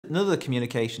Another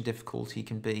communication difficulty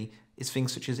can be is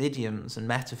things such as idioms and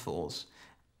metaphors.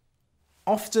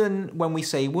 Often when we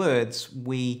say words,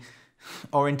 we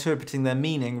are interpreting their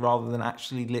meaning rather than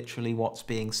actually literally what's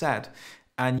being said.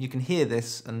 And you can hear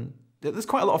this, and there's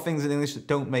quite a lot of things in English that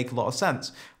don't make a lot of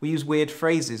sense. We use weird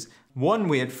phrases. One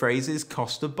weird phrase is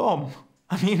cost a bomb.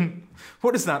 I mean,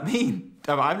 what does that mean?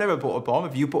 I've never bought a bomb.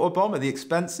 Have you bought a bomb? Are they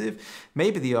expensive?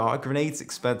 Maybe they are. A grenade's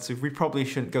expensive. We probably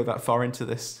shouldn't go that far into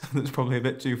this. That's probably a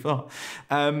bit too far.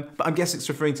 But I guess it's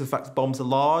referring to the fact that bombs are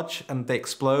large and they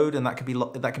explode, and that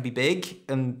can be big,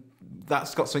 and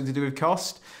that's got something to do with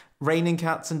cost. Raining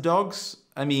cats and dogs.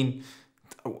 I mean,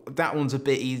 that one's a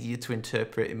bit easier to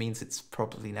interpret. It means it's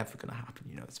probably never going to happen.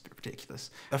 You know, it's a bit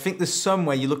ridiculous. I think there's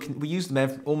somewhere we use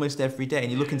them almost every day,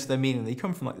 and you look into their meaning. They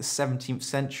come from like the 17th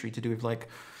century to do with like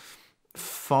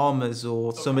farmers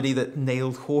or somebody that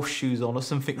nailed horseshoes on or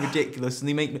something ridiculous, and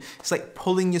it's like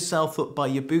pulling yourself up by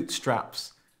your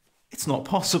bootstraps. It's not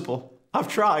possible. I've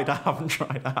tried. I haven't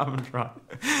tried.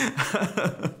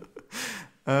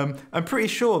 I'm pretty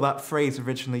sure that phrase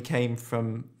originally came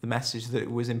from the message that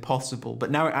it was impossible,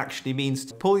 but now it actually means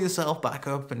to pull yourself back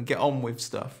up and get on with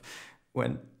stuff.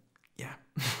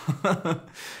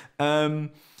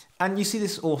 And you see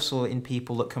this also in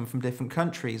people that come from different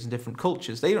countries and different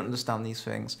cultures. They don't understand these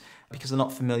things because they're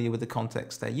not familiar with the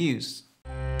context they're used.